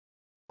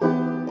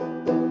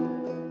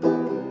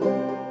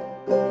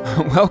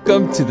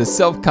Welcome to the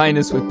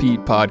Self-Kindness with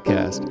Pete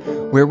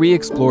podcast, where we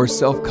explore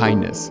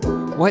self-kindness.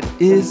 What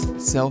is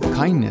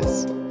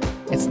self-kindness?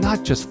 It's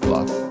not just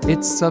fluff,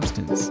 it's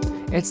substance.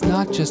 It's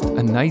not just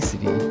a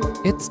nicety,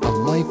 it's a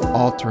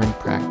life-altering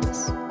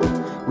practice.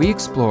 We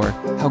explore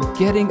how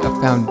getting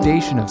a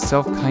foundation of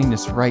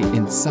self-kindness right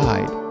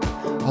inside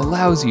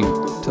allows you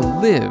to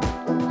live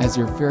as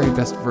your very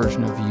best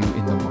version of you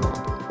in the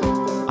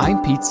world.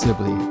 I'm Pete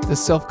Sibley, the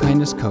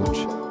Self-Kindness Coach,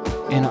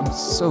 and I'm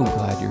so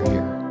glad you're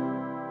here.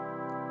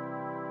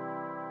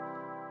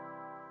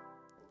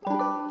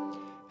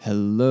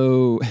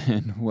 Hello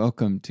and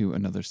welcome to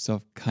another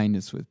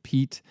Self-Kindness with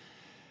Pete.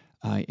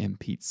 I am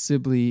Pete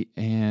Sibley,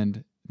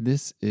 and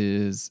this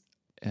is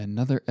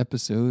another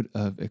episode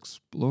of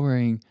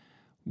exploring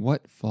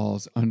what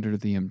falls under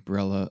the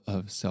umbrella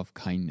of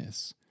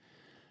self-kindness.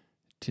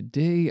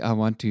 Today, I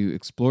want to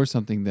explore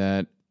something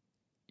that,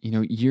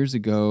 years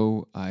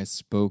ago I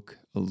spoke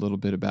a little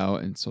bit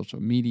about in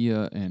social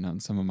media and on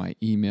some of my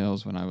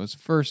emails when I was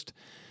first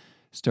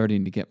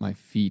starting to get my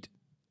feet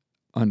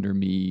under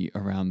me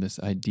around this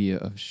idea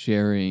of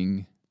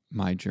sharing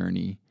my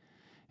journey.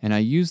 And I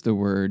used the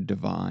word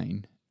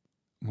divine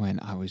when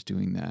I was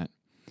doing that.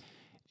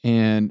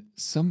 And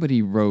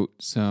somebody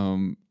wrote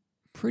some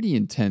pretty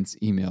intense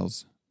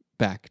emails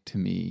back to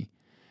me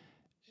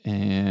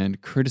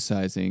and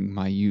criticizing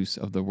my use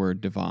of the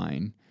word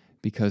divine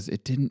because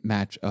it didn't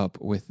match up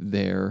with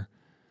their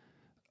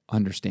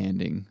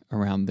understanding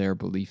around their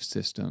belief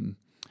system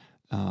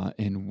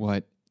and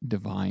what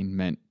divine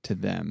meant to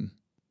them.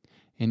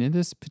 And in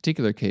this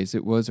particular case,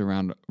 it was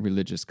around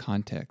religious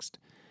context.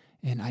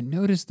 And I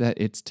noticed that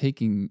it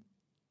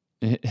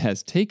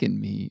has taken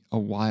me a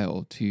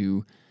while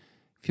to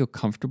feel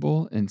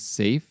comfortable and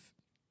safe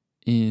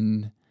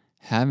in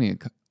having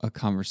a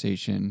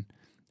conversation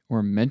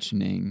or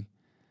mentioning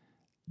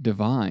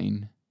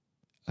divine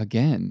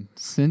again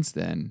since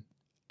then.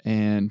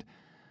 And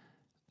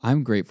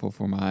I'm grateful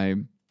for my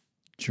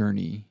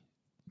journey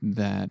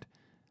that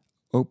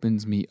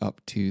opens me up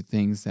to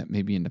things that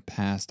maybe in the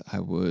past I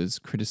was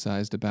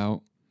criticized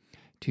about,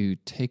 to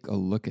take a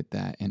look at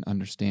that and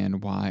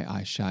understand why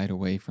I shied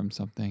away from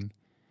something,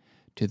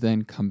 to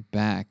then come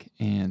back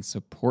and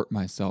support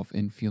myself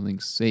in feeling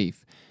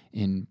safe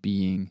in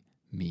being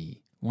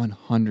me,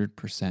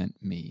 100%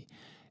 me.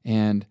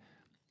 And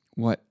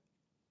what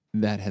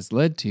that has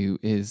led to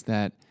is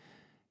that,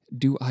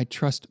 do I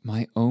trust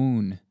my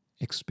own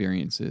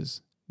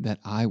experiences that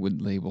I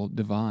would label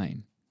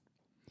divine?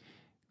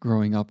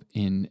 Growing up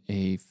in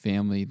a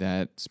family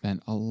that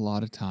spent a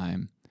lot of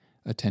time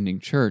attending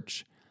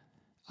church,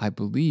 I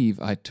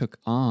believe I took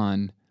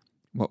on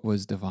what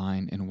was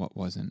divine and what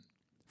wasn't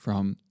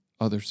from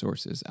other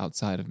sources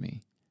outside of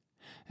me.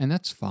 And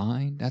that's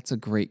fine. That's a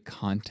great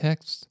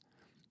context.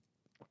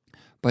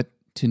 But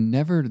to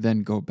never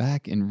then go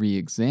back and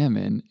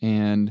re-examine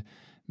and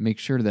make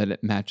sure that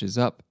it matches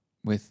up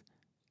with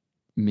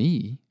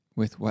me,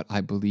 with what I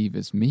believe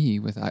is me,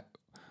 with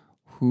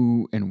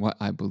who and what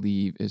I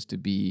believe is to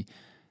be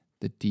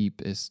the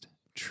deepest,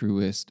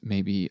 truest,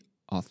 maybe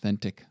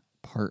authentic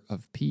part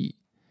of Pete.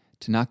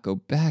 To not go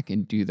back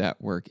and do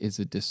that work is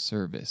a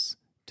disservice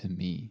to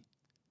me.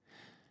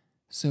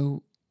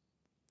 So,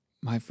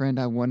 my friend,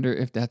 I wonder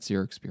if that's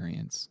your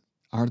experience.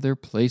 Are there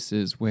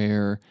places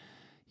where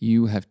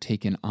you have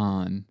taken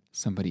on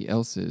somebody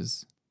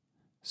else's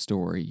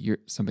story,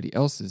 somebody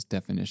else's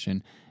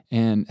definition,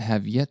 and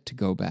have yet to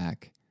go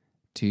back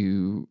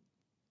to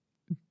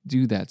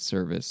do that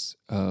service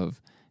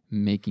of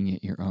making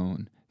it your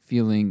own,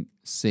 feeling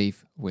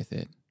safe with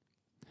it?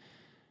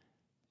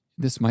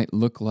 This might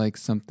look like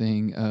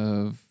something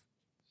of,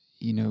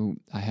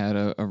 I had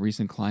a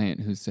recent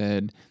client who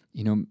said,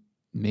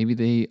 maybe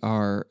they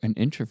are an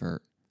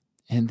introvert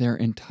and their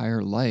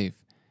entire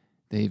life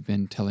they've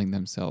been telling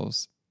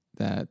themselves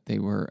that they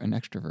were an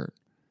extrovert.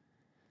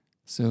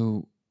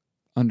 So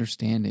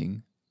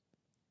understanding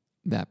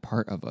that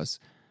part of us,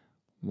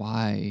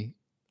 why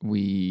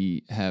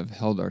we have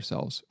held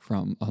ourselves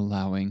from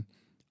allowing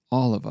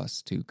all of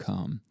us to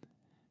come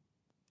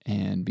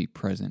and be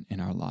present in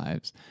our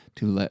lives,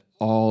 to let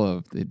all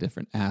of the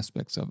different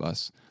aspects of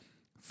us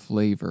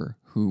flavor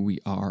who we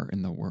are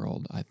in the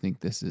world. I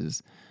think this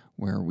is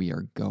where we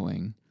are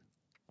going.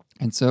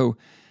 And so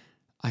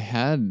I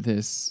had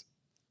this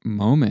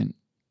moment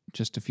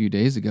just a few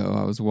days ago.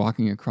 I was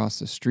walking across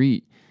the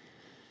street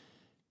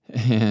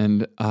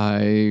and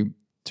I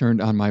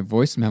turned on my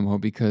voice memo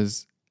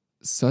because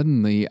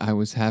suddenly I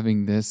was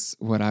having this,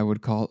 what I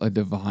would call a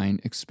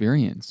divine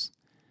experience.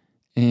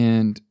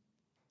 And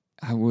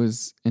I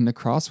was in the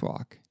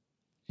crosswalk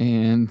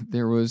and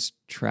there was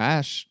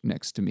trash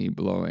next to me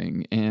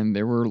blowing and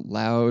there were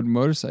loud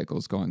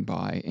motorcycles going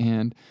by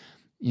and,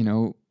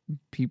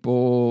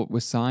 people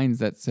with signs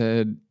that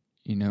said,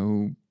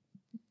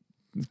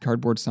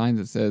 cardboard signs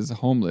that says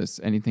homeless,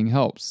 anything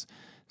helps,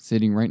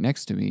 sitting right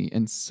next to me.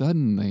 And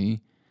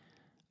suddenly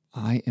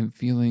I am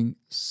feeling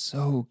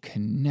so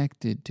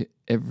connected to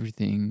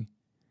everything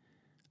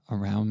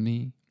around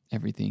me,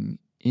 everything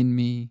in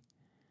me,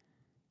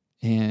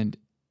 and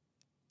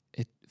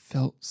it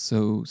felt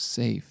so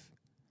safe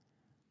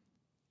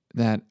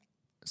that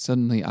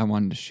suddenly I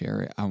wanted to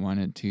share it. I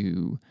wanted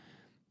to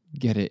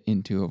get it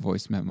into a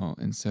voice memo.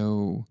 And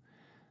so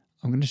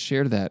I'm going to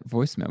share that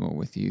voice memo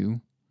with you.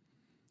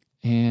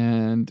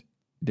 And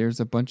there's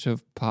a bunch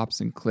of pops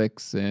and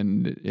clicks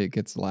and it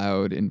gets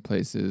loud in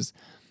places.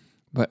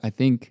 But I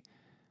think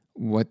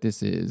what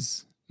this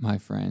is, my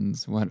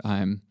friends, what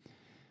I'm,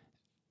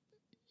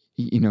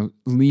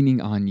 leaning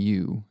on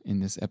you in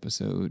this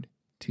episode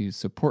to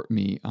support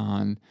me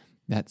on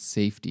that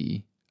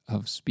safety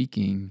of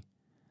speaking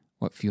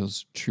what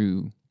feels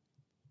true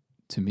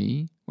to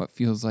me, what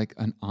feels like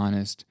an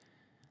honest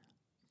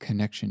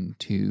connection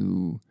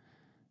to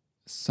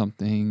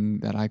something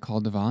that I call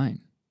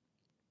divine.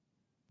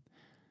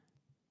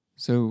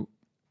 So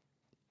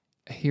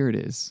here it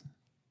is.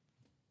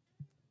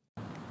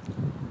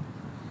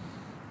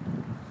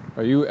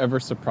 Are you ever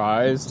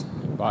surprised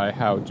by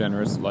how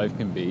generous life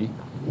can be?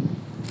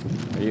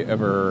 Are you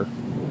ever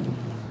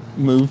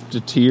moved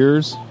to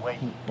tears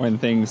when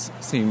things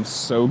seem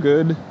so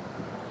good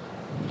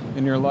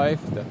in your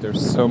life, that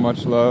there's so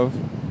much love,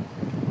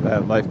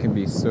 that life can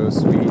be so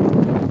sweet,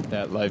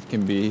 that life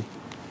can be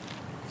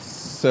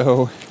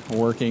so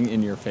working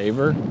in your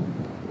favor?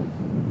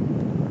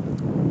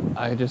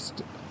 I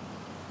just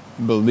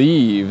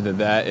believe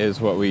that is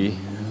what we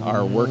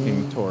are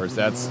working towards.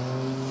 That's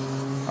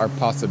our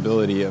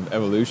possibility of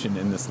evolution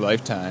in this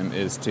lifetime,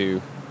 is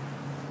to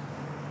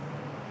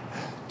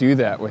do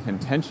that with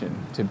intention,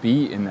 to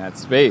be in that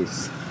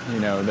space.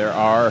 There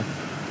are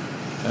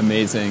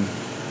amazing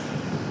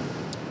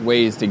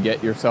ways to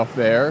get yourself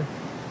there.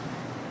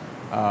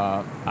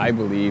 I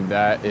believe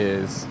that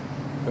is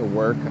the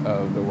work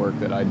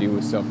that I do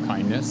with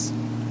self-kindness.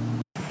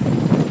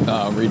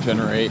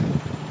 Regenerate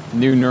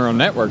new neural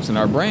networks in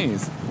our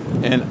brains.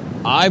 And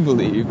I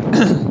believe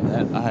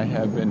that I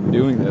have been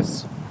doing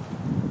this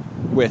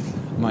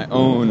with my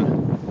own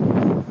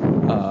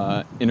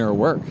inner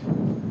work.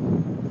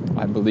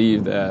 I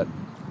believe that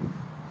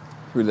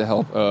through the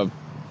help of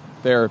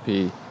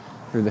therapy,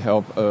 through the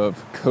help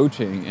of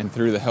coaching, and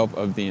through the help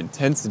of the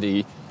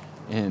intensity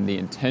and the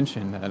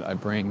intention that I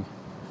bring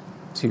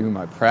to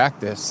my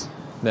practice,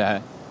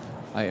 that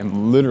I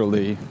am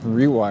literally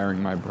rewiring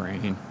my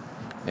brain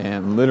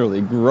and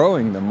literally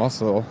growing the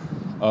muscle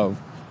of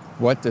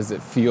what does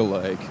it feel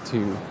like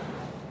to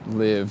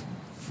live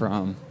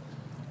from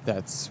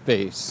that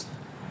space,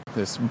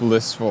 this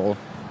blissful,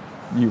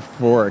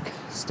 euphoric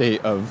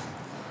state of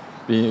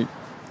being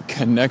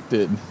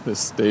connected, this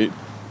state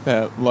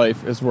that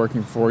life is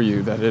working for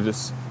you, that it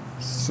is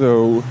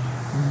so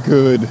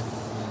good,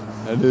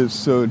 that it is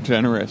so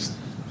generous,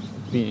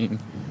 being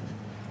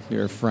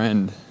your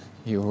friend,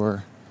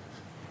 your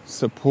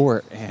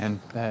support, and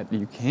that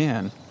you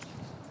can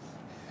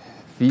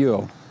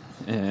feel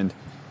and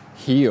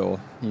heal.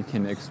 You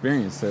can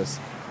experience this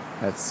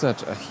at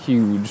such a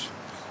huge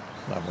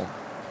level.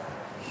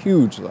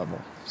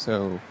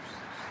 So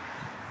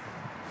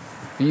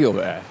feel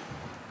that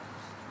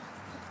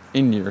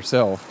in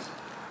yourself.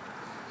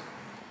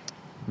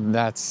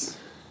 That's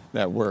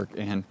that work,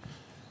 and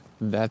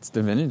that's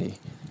divinity.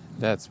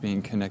 That's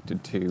being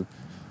connected to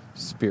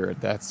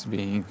spirit. That's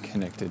being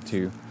connected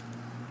to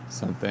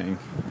something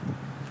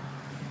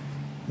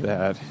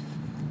that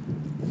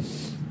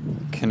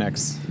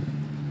connects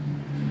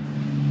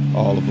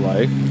all of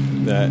life.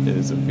 That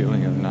is a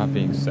feeling of not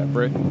being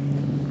separate.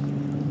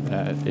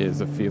 That is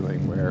a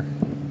feeling where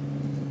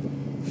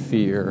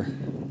fear,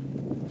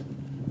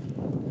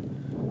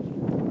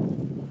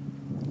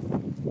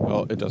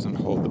 well, it doesn't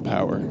hold the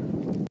power.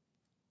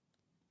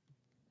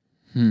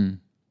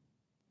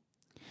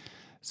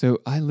 So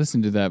I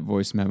listened to that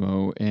voice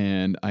memo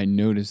and I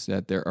noticed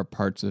that there are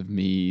parts of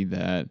me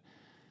that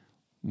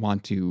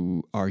want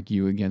to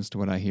argue against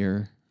what I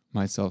hear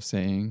myself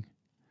saying.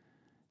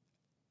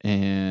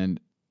 And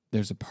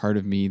there's a part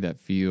of me that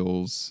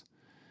feels,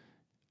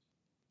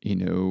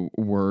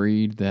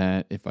 worried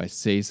that if I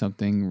say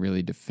something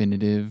really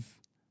definitive,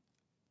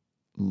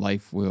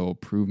 life will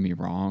prove me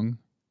wrong.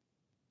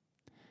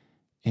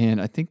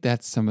 And I think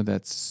that's some of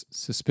that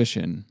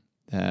suspicion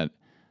that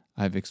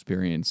I've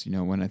experienced,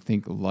 when I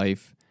think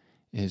life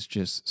is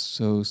just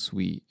so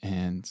sweet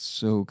and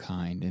so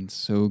kind and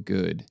so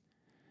good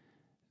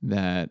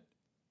that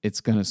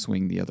it's going to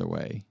swing the other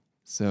way.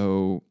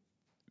 So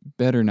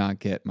better not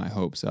get my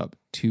hopes up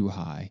too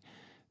high.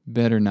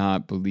 Better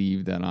not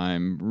believe that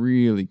I'm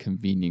really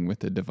convening with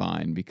the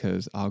divine,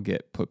 because I'll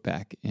get put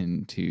back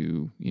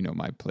into,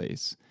 my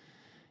place.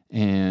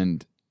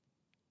 And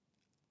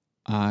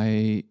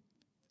I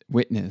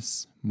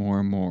witness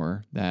more and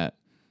more that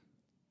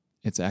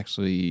it's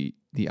actually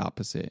the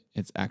opposite.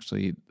 It's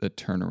actually the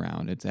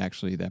turnaround. It's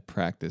actually that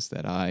practice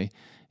that I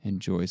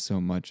enjoy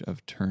so much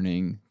of,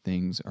 turning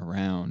things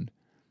around,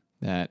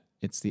 that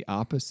it's the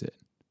opposite.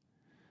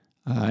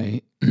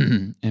 I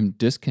am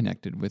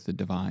disconnected with the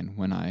divine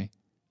when I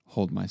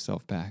hold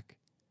myself back.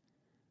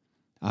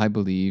 I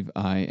believe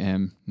I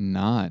am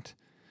not,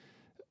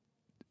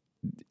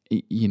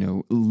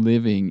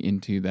 living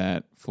into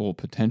that full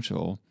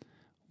potential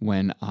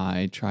when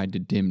I tried to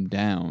dim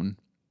down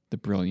the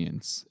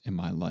brilliance in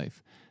my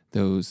life,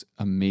 those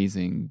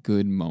amazing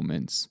good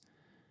moments,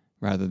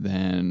 rather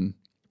than,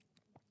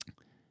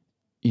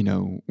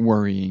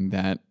 worrying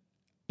that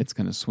it's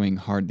going to swing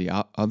hard the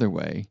other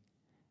way,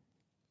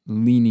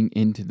 leaning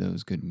into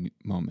those good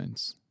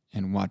moments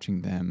and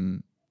watching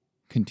them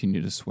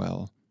continue to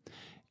swell.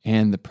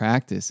 And the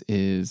practice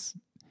is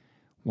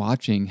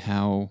watching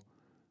how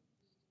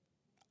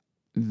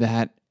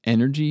that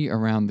energy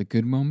around the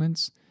good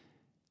moments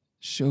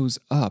shows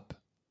up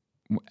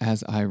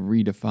as I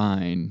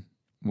redefine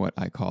what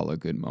I call a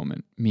good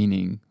moment,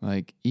 meaning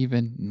like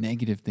even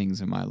negative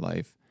things in my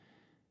life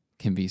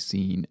can be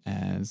seen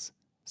as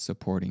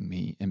supporting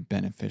me and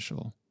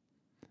beneficial.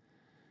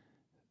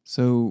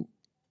 So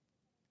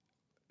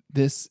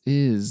this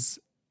is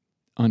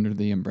under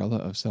the umbrella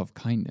of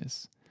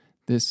self-kindness.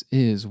 This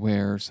is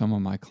where some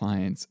of my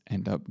clients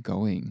end up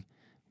going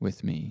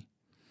with me,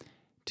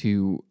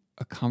 to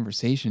a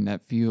conversation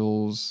that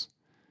feels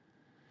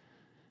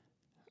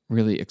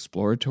really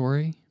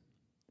exploratory,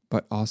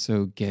 but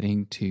also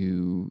getting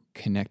to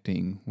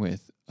connecting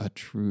with a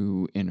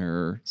true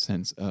inner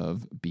sense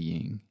of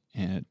being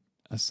and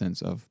a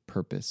sense of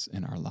purpose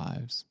in our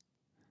lives.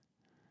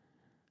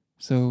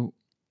 So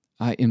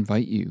I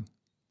invite you,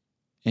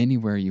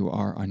 anywhere you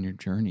are on your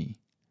journey,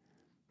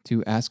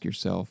 to ask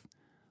yourself,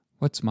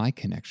 what's my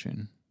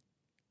connection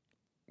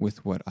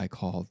with what I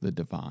call the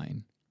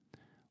divine,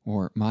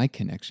 or my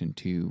connection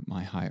to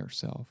my higher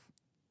self?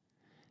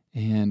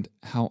 And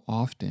how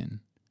often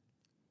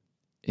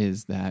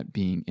is that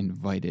being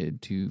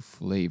invited to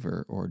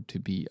flavor or to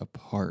be a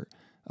part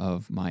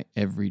of my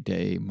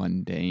everyday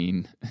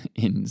mundane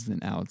ins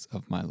and outs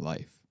of my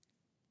life?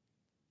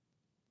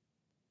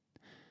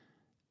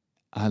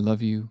 I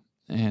love you,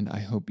 and I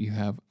hope you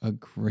have a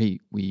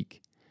great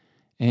week.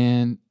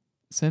 And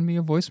send me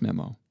a voice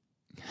memo.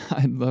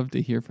 I'd love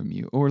to hear from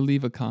you, or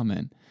leave a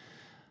comment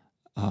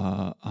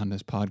on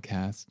this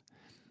podcast,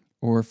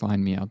 or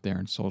find me out there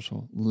in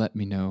social. Let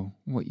me know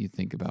what you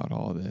think about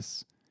all of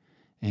this.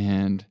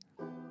 And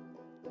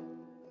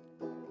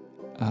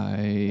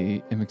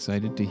I am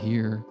excited to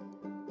hear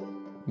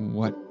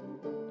what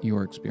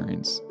your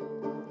experience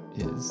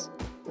is.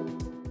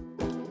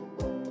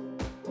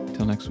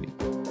 Till next week.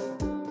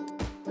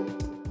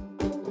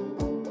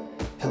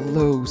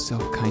 Hello,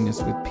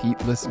 Self-Kindness with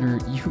Pete listener.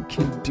 You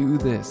can do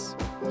this.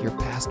 Your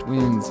past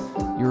wins,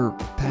 your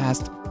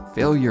past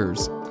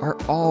failures are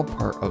all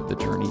part of the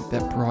journey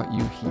that brought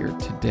you here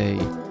today,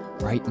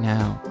 right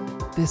now.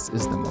 This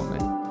is the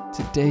moment.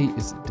 Today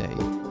is the day,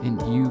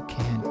 and you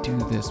can do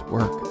this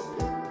work.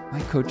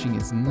 My coaching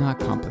is not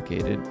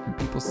complicated, and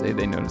people say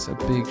they notice a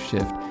big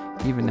shift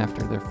even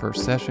after their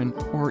first session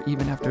or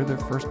even after their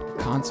first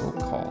consult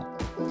call.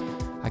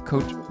 I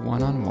coach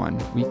one-on-one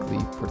weekly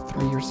for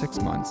 3 or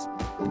 6 months,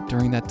 and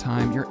during that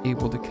time, you're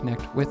able to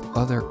connect with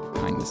other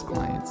kindness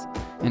clients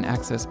and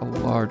access a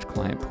large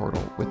client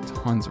portal with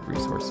tons of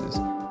resources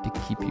to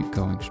keep you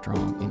going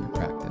strong in your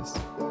practice.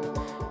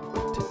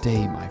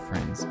 Today, my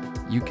friends,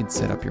 you can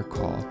set up your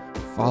call,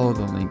 follow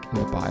the link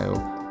in the bio,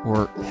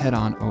 or head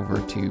on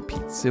over to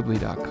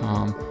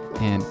petesibley.com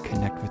and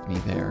connect with me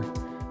there.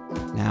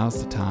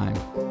 Now's the time.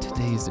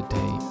 Today is the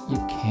day. You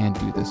can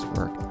do this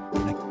work,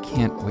 and I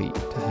can't wait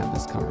to have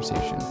this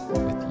conversation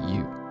with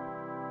you.